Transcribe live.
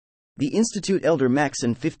The Institute Elder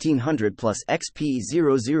Maxon 1500 plus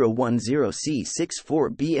XP0010C64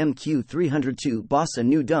 BMQ 302 Bossa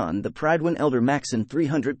New Dawn. The Pride 1 Elder Maxon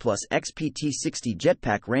 300 plus XP T60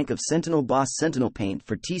 Jetpack Rank of Sentinel Boss Sentinel Paint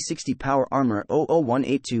for T60 Power Armor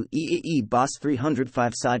 00182 EAE Boss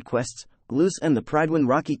 305 Side Quests Loose and the Pride 1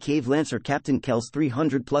 Rocky Cave Lancer Captain Kells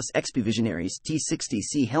 300 plus XP Visionaries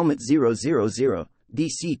T60C Helmet 000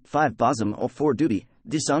 DC-5 Bosom 04 Duty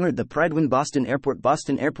Dishonored the Pride 1 Boston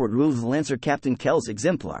Airport Rules Lancer Captain Kells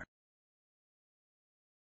Exemplar.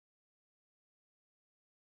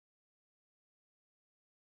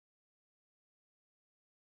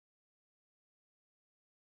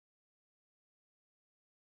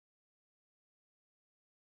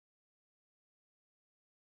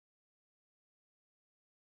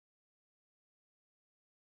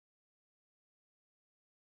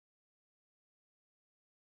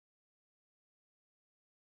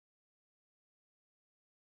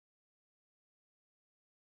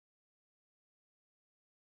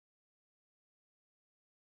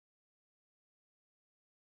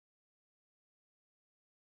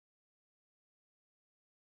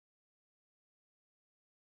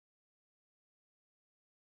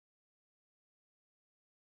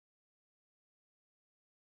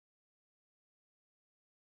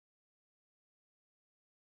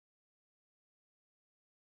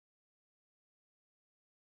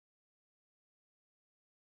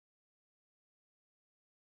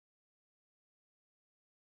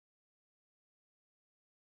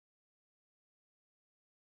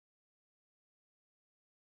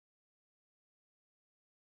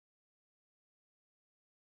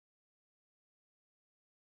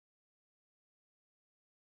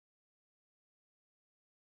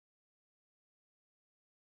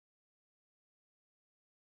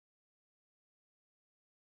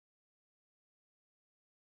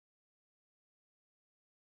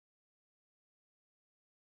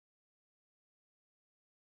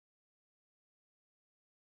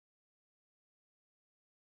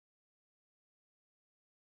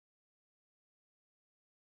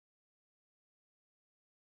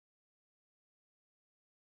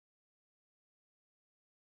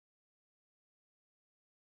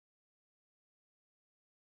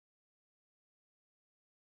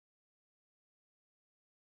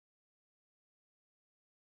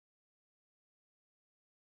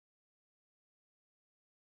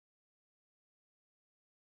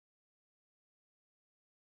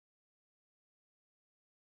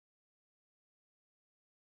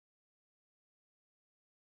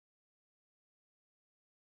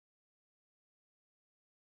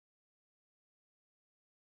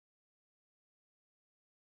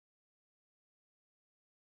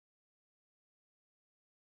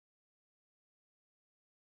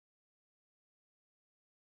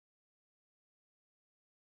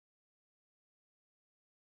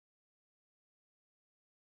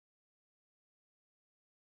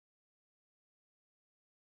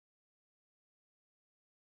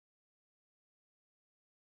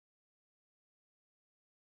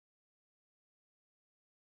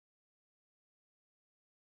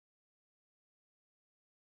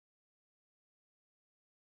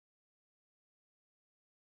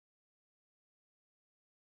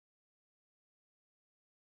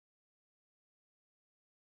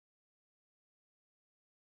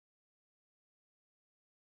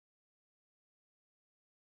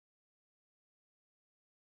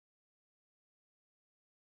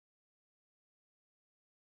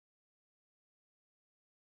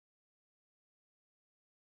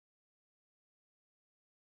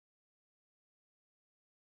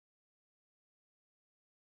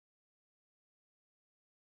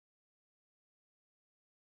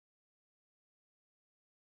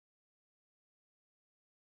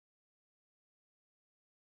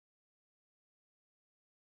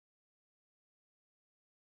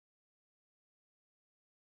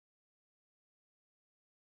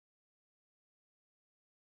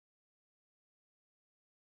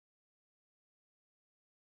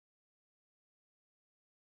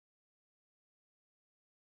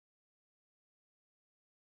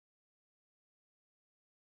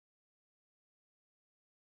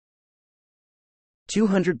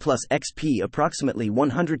 $200 plus XP approximately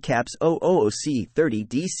 100 caps 000C 30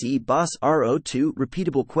 DC Boss RO2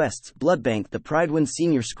 repeatable quests Bloodbank the Pride 1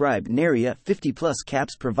 Senior Scribe Naria 50 plus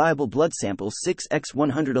caps per viable blood samples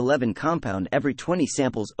 6x111 compound every 20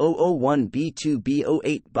 samples 001 B2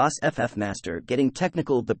 B08 Boss FF Master Getting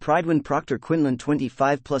Technical the Pride 1 Proctor Quinlan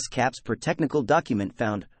 25 plus caps per technical document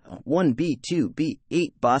found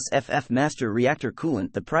 1B2B8 Boss FF Master Reactor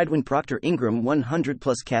Coolant the Pride 1 Proctor Ingram 100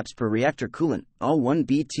 plus caps per reactor coolant all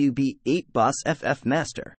 1B2B8 Boss FF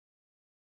Master